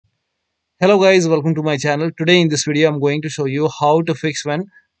Hello guys, welcome to my channel. Today in this video I'm going to show you how to fix when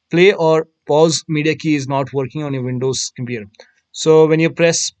play or pause media key is not working on your Windows computer. So when you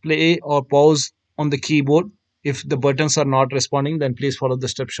press play or pause on the keyboard, if the buttons are not responding, then please follow the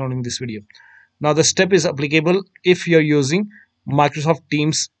steps shown in this video. Now the step is applicable if you're using Microsoft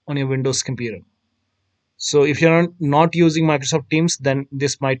Teams on your Windows computer. So if you're not using Microsoft Teams, then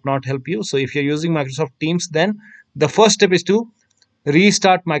this might not help you. So if you're using Microsoft Teams, then the first step is to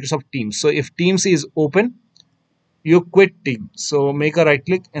restart Microsoft Teams. So if Teams is open, you quit Teams. So make a right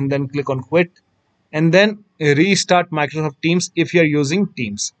click and then click on quit and then restart Microsoft Teams if you're using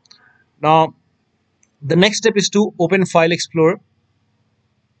Teams. Now the next step is to open File Explorer,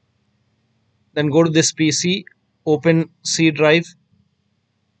 then go to this PC, open C drive.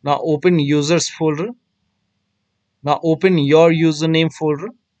 Now open users folder. Now open your username folder.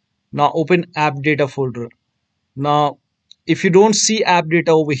 Now open app data folder. Now if you don't see app data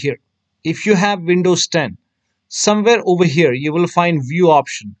over here, if you have Windows 10, somewhere over here you will find view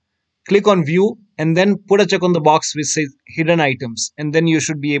option. Click on view and then put a check on the box which says hidden items, and then you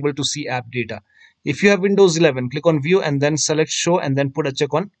should be able to see app data. If you have Windows 11, click on view and then select show and then put a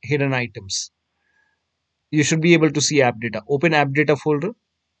check on hidden items. You should be able to see app data. Open app data folder.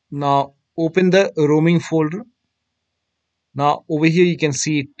 Now open the roaming folder. Now over here you can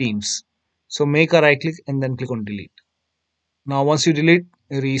see Teams. So make a right click and then click on delete. Now once you delete,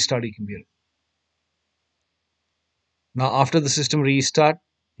 restart your computer. Now after the system restart,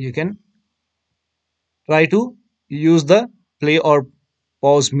 you can try to use the play or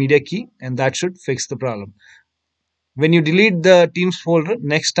pause media key, and that should fix the problem. When you delete the Teams folder,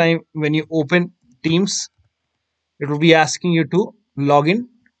 next time when you open Teams, it will be asking you to log in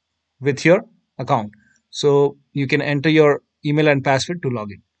with your account. So you can enter your email and password to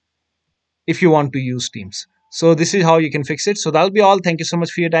log in if you want to use Teams. So this is how you can fix it. So that'll be all. Thank you so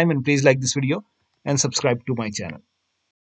much for your time, and please like this video and subscribe to my channel.